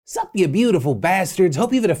Sup, you beautiful bastards.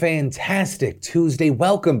 Hope you've had a fantastic Tuesday.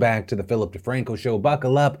 Welcome back to the Philip DeFranco Show.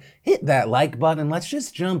 Buckle up, hit that like button, and let's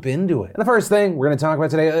just jump into it. And the first thing we're going to talk about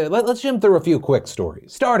today, let's jump through a few quick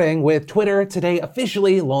stories. Starting with Twitter today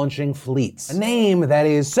officially launching Fleets. A name that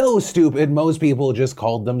is so stupid, most people just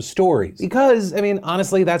called them stories. Because,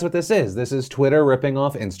 honestly, that's what this is. This is Twitter ripping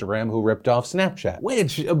off Instagram, who ripped off Snapchat.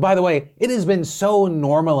 Which, by the way, it has been so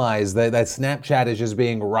normalized that Snapchat is just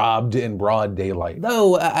being robbed in broad daylight.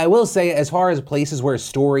 Though, I will say, as far as places where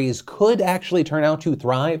stories could actually turn out to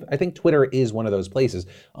thrive, I think Twitter is one of those places.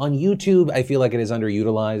 On YouTube, I feel like it is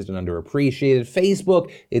underutilized and underappreciated.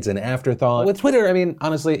 Facebook, it's an afterthought. With Twitter,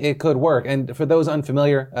 honestly, it could work. And for those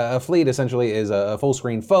unfamiliar, a fleet essentially is a full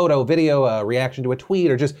screen photo, video, a reaction to a tweet,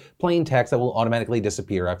 or just plain text that will automatically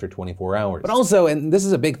disappear after 24 hours. But also, and this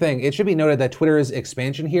is a big thing, it should be noted that Twitter's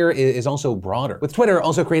expansion here is also broader. With Twitter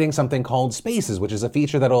also creating something called Spaces, which is a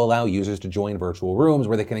feature that will allow users to join virtual rooms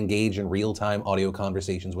where they can engage in real-time audio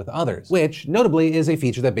conversations with others, which notably is a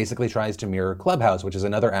feature that basically tries to mirror Clubhouse, which is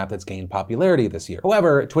another app that's gained popularity this year.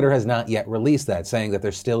 However, Twitter has not yet released that, saying that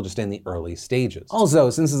they're still just in the early stages. Also,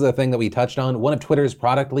 since this is a thing that we touched on, one of Twitter's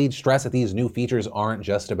product leads stressed that these new features aren't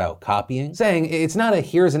just about copying, saying it's not a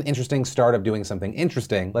here's an interesting start of doing something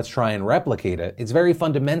interesting, let's try and replicate it. It's very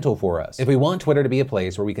fundamental for us. If we want Twitter to be a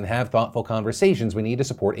place where we can have thoughtful conversations, we need to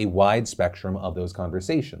support a wide spectrum of those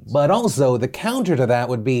conversations. But also, the counter to that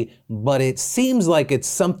would be, but it seems like it's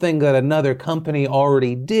something that another company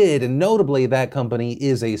already did, and notably that company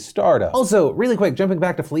is a startup. Also, really quick, jumping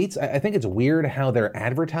back to Fleets, I think it's weird how they're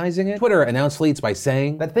advertising it. Twitter announced Fleets by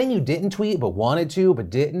saying, that thing you didn't tweet but wanted to,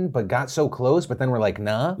 but didn't, but got so close, but then we're like,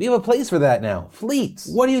 nah, we have a place for that now. Fleets.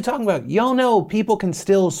 What are you talking about? Y'all know people can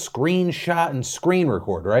still screenshot and screen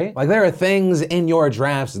record, right? Like, there are things in your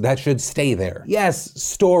drafts that should stay there. Yes,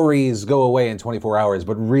 stories go away in 24 hours,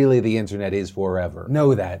 but really the internet is forever.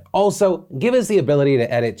 Know that. Also, give us the ability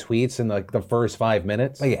to edit tweets in like the first 5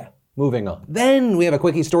 minutes. But yeah. Moving on. Then we have a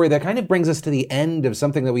quickie story that kind of brings us to the end of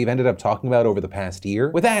something that we've ended up talking about over the past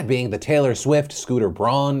year, with that being the Taylor Swift-Scooter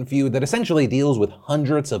Braun feud that essentially deals with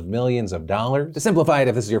hundreds of millions of dollars. To simplify it,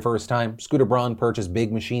 if this is your first time, Scooter Braun purchased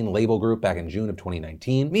Big Machine label group back in June of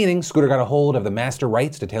 2019, meaning Scooter got a hold of the master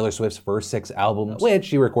rights to Taylor Swift's first 6 albums, which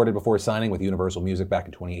she recorded before signing with Universal Music back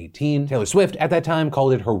in 2018. Taylor Swift at that time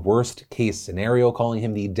called it her worst case scenario, calling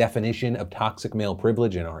him the definition of toxic male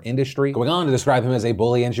privilege in our industry, going on to describe him as a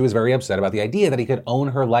bully, and she was very upset about the idea that he could own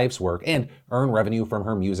her life's work and earn revenue from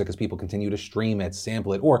her music as people continue to stream it,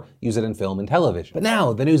 sample it, or use it in film and television. But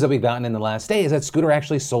now, the news that we've gotten in the last day is that Scooter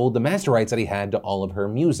actually sold the master rights that he had to all of her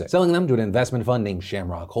music, selling them to an investment fund named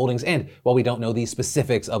Shamrock Holdings, and while we don't know the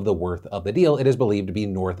specifics of the worth of the deal, it is believed to be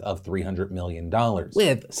north of $300 million,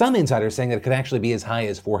 with some insiders saying that it could actually be as high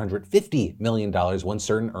as $450 million when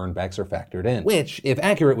certain earnbacks are factored in, which, if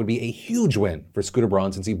accurate, would be a huge win for Scooter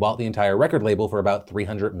Braun since he bought the entire record label for about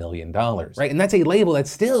 $300 million. Right? And that's a label that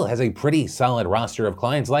still has a pretty solid roster of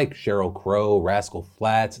clients like Sheryl Crow, Rascal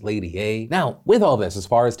Flatts, Lady A. Now, with all this, as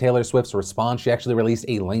far as Taylor Swift's response, she actually released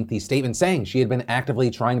a lengthy statement saying she had been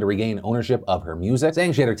actively trying to regain ownership of her music,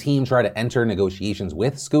 saying she had her team try to enter negotiations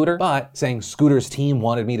with Scooter, but saying Scooter's team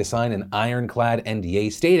wanted me to sign an ironclad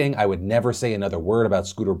NDA stating I would never say another word about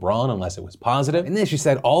Scooter Braun unless it was positive. And this, she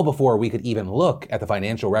said, all before we could even look at the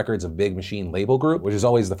financial records of Big Machine Label Group, which is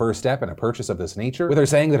always the first step in a purchase of this nature, with her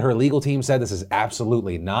saying that her legal team said this is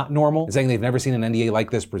absolutely not normal, and saying they've never seen an NDA like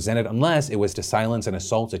this presented unless it was to silence an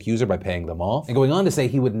assault accuser by paying them off, and going on to say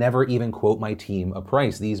he would never even quote my team a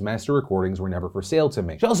price. These master recordings were never for sale to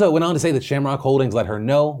me. She also went on to say that Shamrock Holdings let her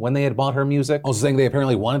know when they had bought her music, also saying they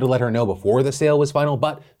apparently wanted to let her know before the sale was final,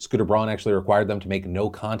 but Scooter Braun actually required them to make no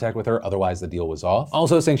contact with her, otherwise the deal was off.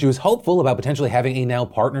 Also saying she was hopeful about potentially having a now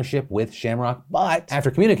partnership with Shamrock, but after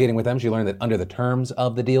communicating with them, she learned that under the terms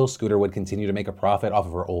of the deal, Scooter would continue to make a profit off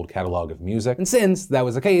of her old catalog of music. And since that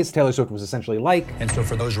was the case, Taylor Swift was essentially like, and so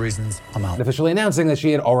for those reasons, I'm out. Officially announcing that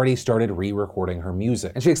she had already started re-recording her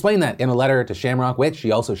music. And she explained that in a letter to Shamrock, which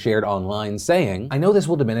she also shared online, saying, I know this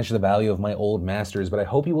will diminish the value of my old masters, but I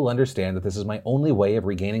hope you will understand that this is my only way of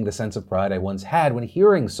regaining the sense of pride I once had when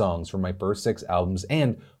hearing songs from my first 6 albums,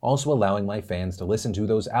 and also allowing my fans to listen to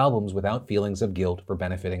those albums without feelings of guilt for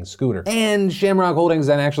benefiting Scooter. And Shamrock Holdings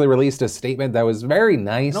then actually released a statement that was very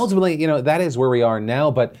nice. And ultimately, that is where we are now,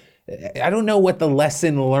 but I don't know what the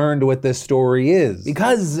lesson learned with this story is.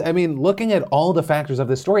 Because, looking at all the factors of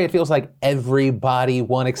this story, it feels like everybody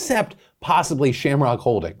won except possibly Shamrock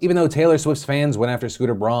Holdings. Even though Taylor Swift's fans went after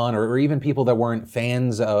Scooter Braun, or even people that weren't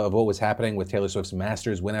fans of what was happening with Taylor Swift's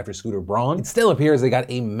masters went after Scooter Braun, it still appears they got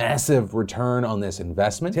a massive return on this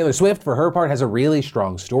investment. Taylor Swift, for her part, has a really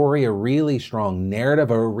strong story, a really strong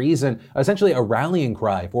narrative, a reason, essentially a rallying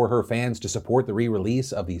cry for her fans to support the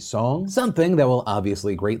re-release of these songs, something that will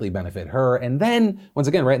obviously greatly benefit her. And then, once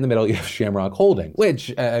again, right in the middle, you have Shamrock Holdings,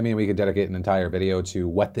 which, I mean, we could dedicate an entire video to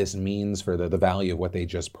what this means for the value of what they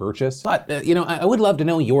just purchased. But, you know, I would love to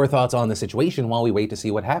know your thoughts on the situation while we wait to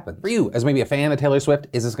see what happens. For you, as maybe a fan of Taylor Swift,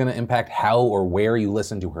 is this going to impact how or where you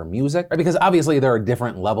listen to her music? Right? Because obviously there are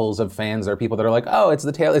different levels of fans. There are people that are like, oh, it's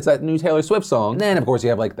that new Taylor Swift song. And then, of course, you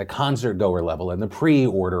have like the concert goer level and the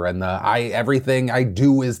pre-order and everything I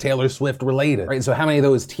do is Taylor Swift related. Right? So how many of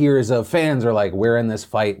those tiers of fans are like, we're in this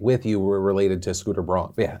fight with you, we're related to Scooter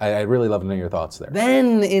Braun? But yeah, I'd really love to know your thoughts there.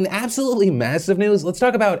 Then, in absolutely massive news, let's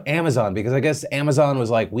talk about Amazon, because I guess Amazon was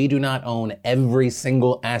like, we do not own every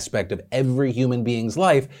single aspect of every human being's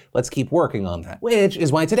life. Let's keep working on that. Which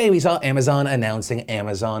is why today we saw Amazon announcing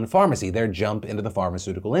Amazon Pharmacy, their jump into the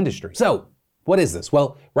pharmaceutical industry. So, what is this?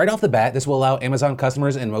 Well, right off the bat, this will allow Amazon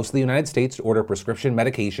customers in most of the United States to order prescription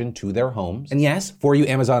medication to their homes. And yes, for you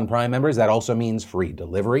Amazon Prime members, that also means free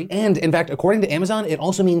delivery. And in fact, according to Amazon, it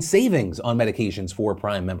also means savings on medications for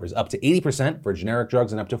Prime members, up to 80% for generic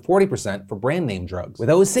drugs and up to 40% for brand name drugs. With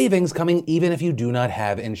those savings coming even if you do not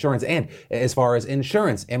have insurance. And as far as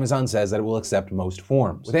insurance, Amazon says that it will accept most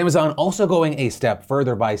forms. With Amazon also going a step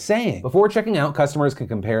further by saying, before checking out, customers can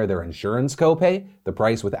compare their insurance copay, the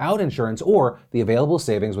price without insurance, or the available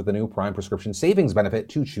savings with the new Prime prescription savings benefit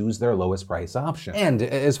to choose their lowest price option. And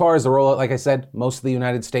as far as the rollout, like I said, most of the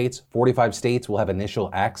United States, 45 states will have initial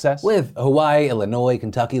access, with Hawaii, Illinois,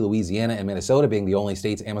 Kentucky, Louisiana, and Minnesota being the only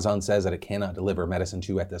states Amazon says that it cannot deliver medicine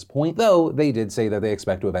to at this point, though they did say that they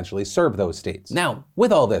expect to eventually serve those states. Now,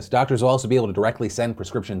 with all this, doctors will also be able to directly send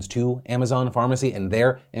prescriptions to Amazon Pharmacy, and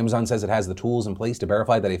there, Amazon says it has the tools in place to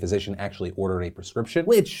verify that a physician actually ordered a prescription,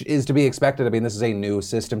 which is to be expected. I mean, this is a new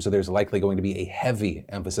system, so there's likely going to be a heavy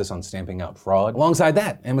emphasis on stamping out fraud. Alongside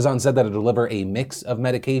that, Amazon said that it'll deliver a mix of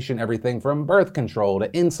medication, everything from birth control to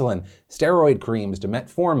insulin, steroid creams to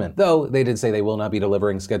metformin, though they did say they will not be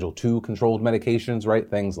delivering Schedule II controlled medications, right?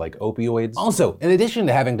 Things like opioids. Also, in addition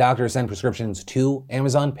to having doctors send prescriptions to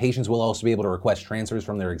Amazon, patients will also be able to request transfers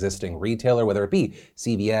from their existing retailer, whether it be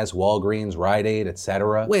CVS, Walgreens, Rite Aid,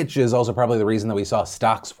 etc., which is also probably the reason that we saw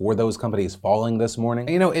stocks for those companies falling this morning.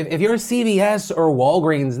 You know, if you're CVS or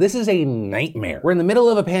Walgreens, this is a nightmare. We're in the middle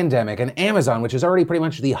of a pandemic, and Amazon, which is already pretty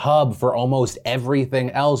much the hub for almost everything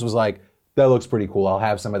else, was like, that looks pretty cool, I'll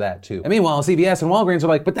have some of that too. And meanwhile, CVS and Walgreens are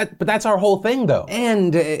like, but that's our whole thing though.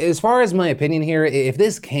 And as far as my opinion here, if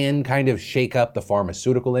this can kind of shake up the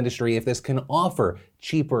pharmaceutical industry, if this can offer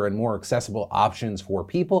cheaper and more accessible options for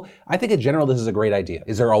people, I think in general this is a great idea.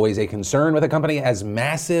 Is there always a concern with a company as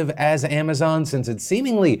massive as Amazon, since it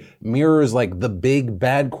seemingly mirrors like the big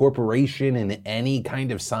bad corporation in any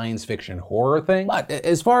kind of science fiction horror thing? But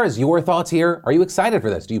as far as your thoughts here, are you excited for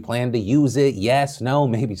this? Do you plan to use it? Yes, no,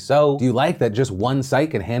 maybe so? Do you like that just one site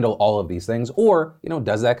can handle all of these things? Or, you know,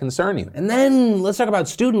 does that concern you? And then let's talk about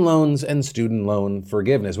student loans and student loan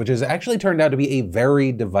forgiveness, which has actually turned out to be a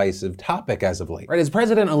very divisive topic as of late. Right, as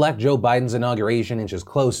President-elect Joe Biden's inauguration inches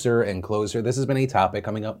closer and closer, this has been a topic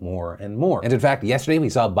coming up more and more. And in fact, yesterday we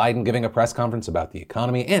saw Biden giving a press conference about the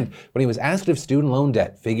economy, and when he was asked if student loan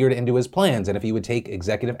debt figured into his plans and if he would take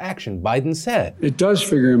executive action, Biden said, "It does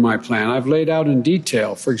figure in my plan. I've laid out in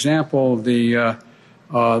detail. For example, the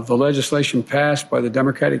legislation passed by the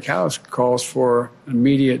Democratic House calls for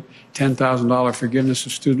immediate $10,000 forgiveness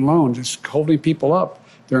of student loans. It's holding people up.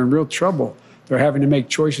 They're in real trouble. They're having to make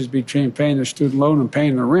choices between paying their student loan and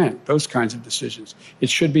paying their rent, those kinds of decisions. It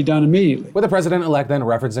should be done immediately." With the president-elect then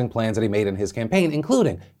referencing plans that he made in his campaign,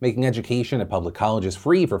 including making education at public colleges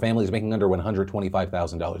free for families making under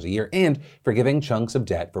 $125,000 a year and forgiving chunks of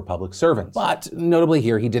debt for public servants. But notably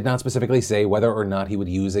here, he did not specifically say whether or not he would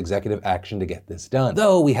use executive action to get this done,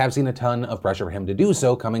 though we have seen a ton of pressure for him to do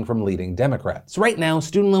so coming from leading Democrats. So right now,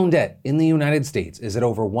 student loan debt in the United States is at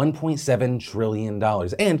over $1.7 trillion,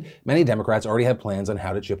 and many Democrats already have plans on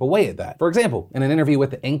how to chip away at that. For example, in an interview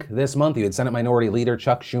with Inc. this month, you had Senate Minority Leader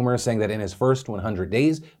Chuck Schumer saying that in his first 100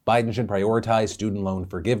 days, Biden should prioritize student loan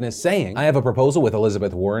forgiveness, saying, "I have a proposal with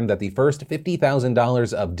Elizabeth Warren that the first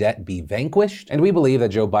 $50,000 of debt be vanquished, and we believe that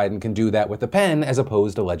Joe Biden can do that with a pen as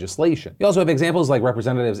opposed to legislation." You also have examples like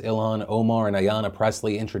Representatives Ilhan Omar and Ayanna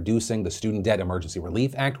Pressley introducing the Student Debt Emergency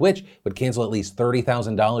Relief Act, which would cancel at least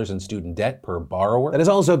 $30,000 in student debt per borrower. That has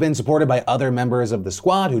also been supported by other members of the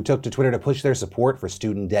squad who took to Twitter to push push their support for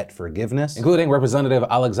student debt forgiveness, including Representative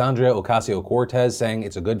Alexandria Ocasio-Cortez saying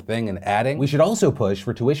it's a good thing and adding, we should also push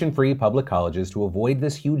for tuition-free public colleges to avoid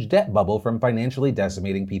this huge debt bubble from financially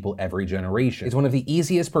decimating people every generation. It's one of the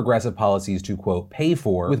easiest progressive policies to, quote, pay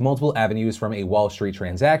for, with multiple avenues from a Wall Street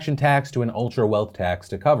transaction tax to an ultra-wealth tax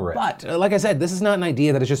to cover it. But, like I said, this is not an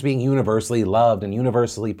idea that is just being universally loved and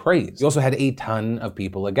universally praised. You also had a ton of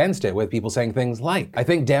people against it, with people saying things like, I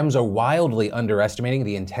think Dems are wildly underestimating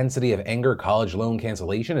the intensity of anger college loan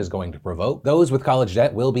cancellation is going to provoke. Those with college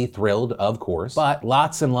debt will be thrilled, of course, but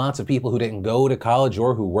lots and lots of people who didn't go to college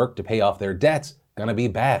or who worked to pay off their debts gonna be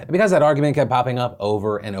bad. And because that argument kept popping up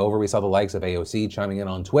over and over, we saw the likes of AOC chiming in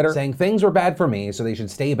on Twitter saying things were bad for me, so they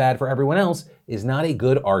should stay bad for everyone else is not a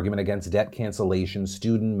good argument against debt cancellation,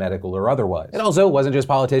 student, medical, or otherwise. It also wasn't just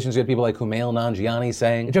politicians. You had people like Kumail Nanjiani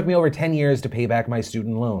saying, it took me over 10 years to pay back my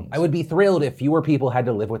student loans. I would be thrilled if fewer people had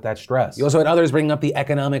to live with that stress. You also had others bringing up the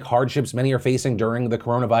economic hardships many are facing during the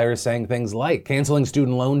coronavirus, saying things like, canceling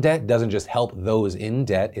student loan debt doesn't just help those in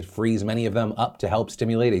debt, it frees many of them up to help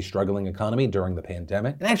stimulate a struggling economy during the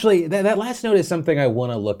pandemic. And actually, that last note is something I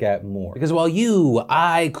want to look at more. Because while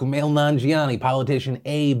I, Kumail Nanjiani, politician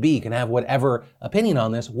A, B, can have whatever opinion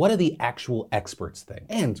on this, what do the actual experts think?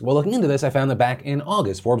 And while looking into this, I found that back in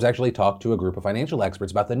August, Forbes actually talked to a group of financial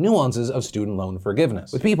experts about the nuances of student loan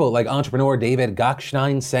forgiveness, with people like entrepreneur David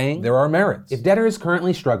Gokhshtein saying there are merits. If debtors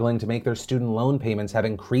currently struggling to make their student loan payments have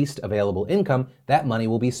increased available income, that money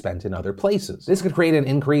will be spent in other places. This could create an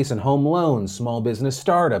increase in home loans, small business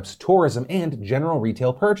startups, tourism, and general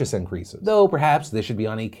retail purchase increases. Though perhaps this should be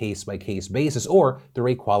on a case-by-case basis or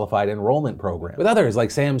through a qualified enrollment program. With others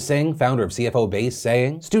like Sam Singh, founder of CFO Base,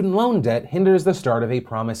 saying, student loan debt hinders the start of a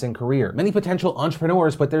promising career. Many potential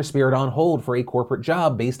entrepreneurs put their spirit on hold for a corporate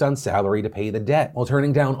job based on salary to pay the debt, while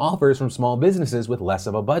turning down offers from small businesses with less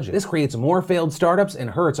of a budget. This creates more failed startups and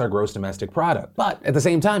hurts our gross domestic product. But at the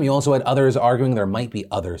same time, you also had others arguing there might be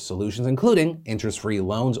other solutions, including interest-free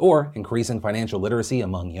loans or increasing financial literacy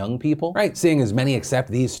among young people, right? Seeing as many accept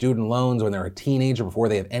these student loans when they're a teenager before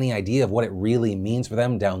they have any idea of what it really means for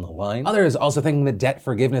them down the line. Others also thinking that debt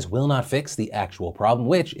forgiveness will not fix the actual problem,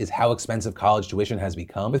 which is how expensive college tuition has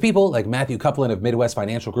become, with people like Matthew Coupland of Midwest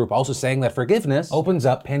Financial Group also saying that forgiveness opens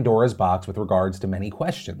up Pandora's box with regards to many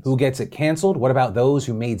questions. Who gets it canceled? What about those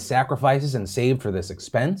who made sacrifices and saved for this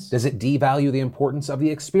expense? Does it devalue the importance of the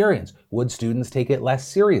experience? Would students take it less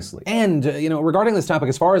seriously? And, regarding this topic,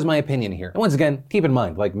 as far as my opinion here, and once again, keep in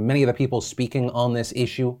mind, like many of the people speaking on this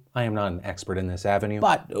issue, I am not an expert in this avenue,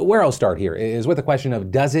 but where I'll start here is with the question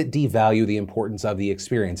of, does it devalue the importance of the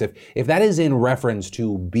experience? If that is in reference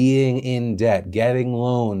to being in debt, getting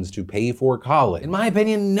loans to pay for college, in my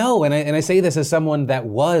opinion, no. And I say this as someone that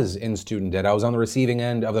was in student debt. I was on the receiving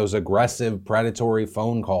end of those aggressive, predatory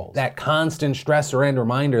phone calls. That constant stressor and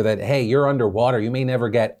reminder that, hey, you're underwater, you may never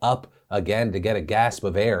get up again to get a gasp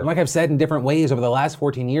of air. And like I've said in different ways over the last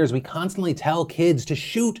 14 years, we constantly tell kids to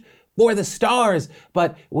shoot for the stars,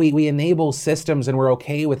 but we enable systems and we're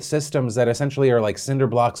okay with systems that essentially are like cinder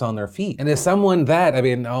blocks on their feet. And as someone that,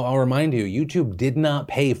 I'll remind you, YouTube did not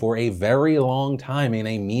pay for a very long time in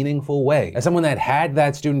a meaningful way. As someone that had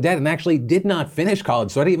that student debt and actually did not finish college,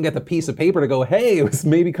 so I didn't even get the piece of paper to go, hey, it was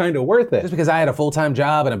maybe kind of worth it. Just because I had a full-time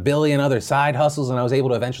job and a billion other side hustles and I was able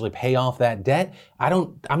to eventually pay off that debt,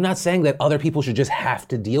 I'm not saying that other people should just have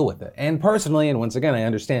to deal with it. And personally, and once again, I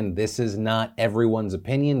understand this is not everyone's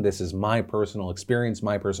opinion, this is my personal experience,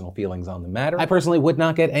 my personal feelings on the matter. I personally would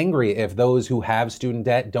not get angry if those who have student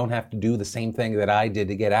debt don't have to do the same thing that I did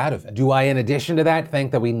to get out of it. Do I, in addition to that,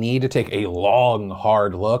 think that we need to take a long,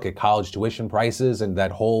 hard look at college tuition prices and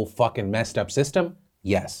that whole fucking messed up system?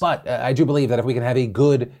 Yes. But I do believe that if we can have a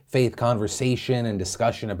good faith conversation and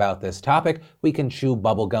discussion about this topic, we can chew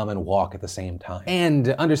bubblegum and walk at the same time. And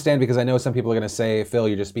understand, because I know some people are going to say, Phil,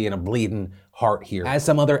 you're just being a bleeding heart here. As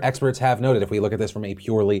some other experts have noted, if we look at this from a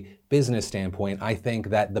purely business standpoint, I think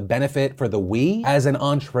that the benefit for the we as an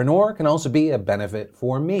entrepreneur can also be a benefit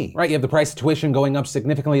for me. Right? You have the price of tuition going up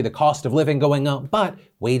significantly, the cost of living going up, but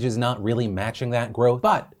wages not really matching that growth.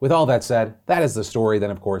 But with all that said, that is the story,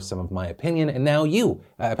 then of course some of my opinion, and now you.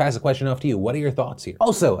 I pass the question off to you. What are your thoughts here?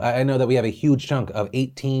 Also, I know that we have a huge chunk of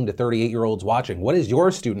 18 to 38-year-olds watching. What is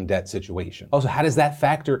your student debt situation? Also, how does that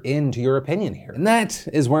factor into your opinion here? And that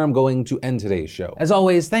is where I'm going to end today's show. As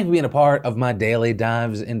always, thank you for being a part of my daily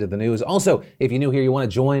dives into the news. Also, if you're new here, you want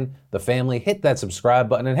to join the family, hit that subscribe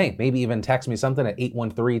button, and hey, maybe even text me something at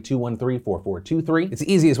 813-213-4423. It's the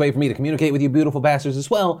easiest way for me to communicate with you beautiful bastards, as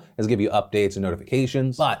well as give you updates and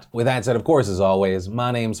notifications. But with that said, of course, as always,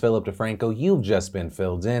 my name's Philip DeFranco. You've just been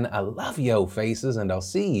filled in. I love yo faces, and I'll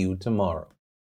see you tomorrow.